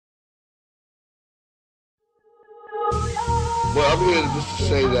But I'm here just to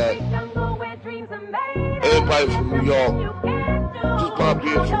say that everybody from New York, just by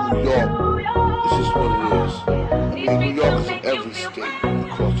being from New York, it's just what it is. And New York is in every state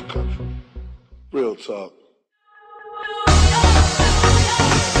across the country. Real talk.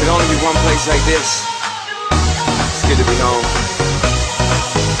 Could only be one place like this. It's good to be home.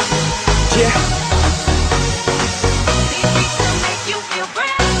 Yeah.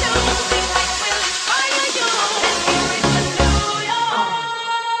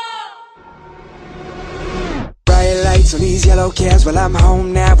 On these yellow cabs, well I'm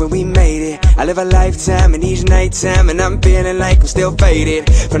home now when we made it. I live a lifetime in each nighttime, and I'm feeling like I'm still faded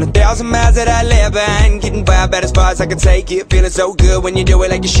from the 1,000 miles that I left behind. Getting by about as far as I can take it. Feeling so good when you do it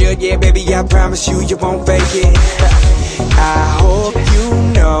like you should. Yeah, baby, I promise you, you won't fake it. I hope you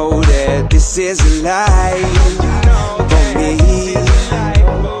know that this is a life for me.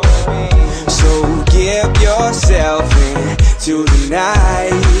 So give yourself into the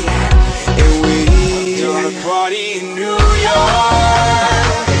night, and we gonna party in New York.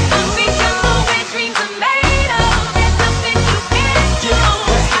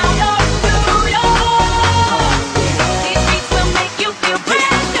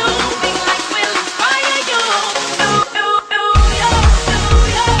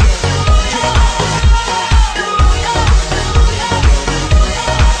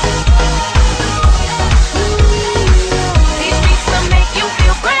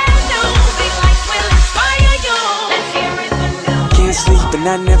 And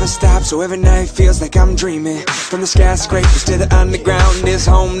I never stop, so every night feels like I'm dreaming. From the skyscrapers to the underground, this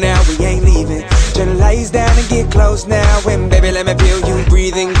home now, we ain't leaving. Turn the lights down and get close now, and baby, let me feel you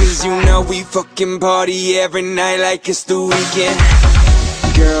breathing. Cause you know we fucking party every night like it's the weekend.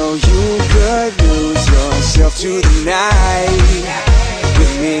 Girl, you could lose yourself to the night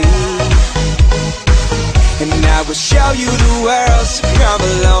with me, and I will show you the world, so come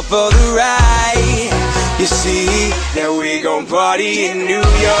along for the ride. You see, that we gon' party in New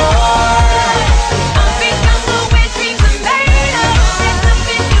York.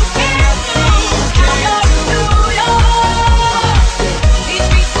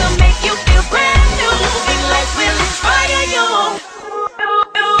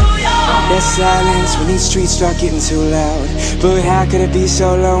 There's silence when these streets start getting too loud. But how could it be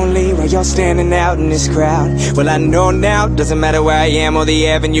so lonely while you're standing out in this crowd? Well, I know now, doesn't matter where I am or the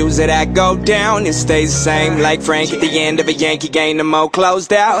avenues that I go down, it stays the same like Frank at the end of a Yankee game, the mo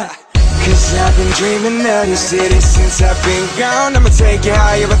closed out. Cause I've been dreaming of this city since I've been gone. I'ma take you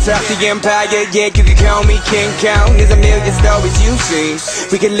higher atop the empire. Yeah, you can call me King Kong. There's a million stories you've seen.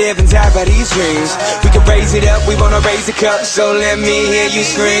 We can live and die by these dreams. We can raise it up, we wanna raise the cup. So let me hear you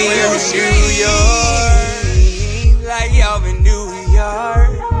scream. New York, like y'all in New York.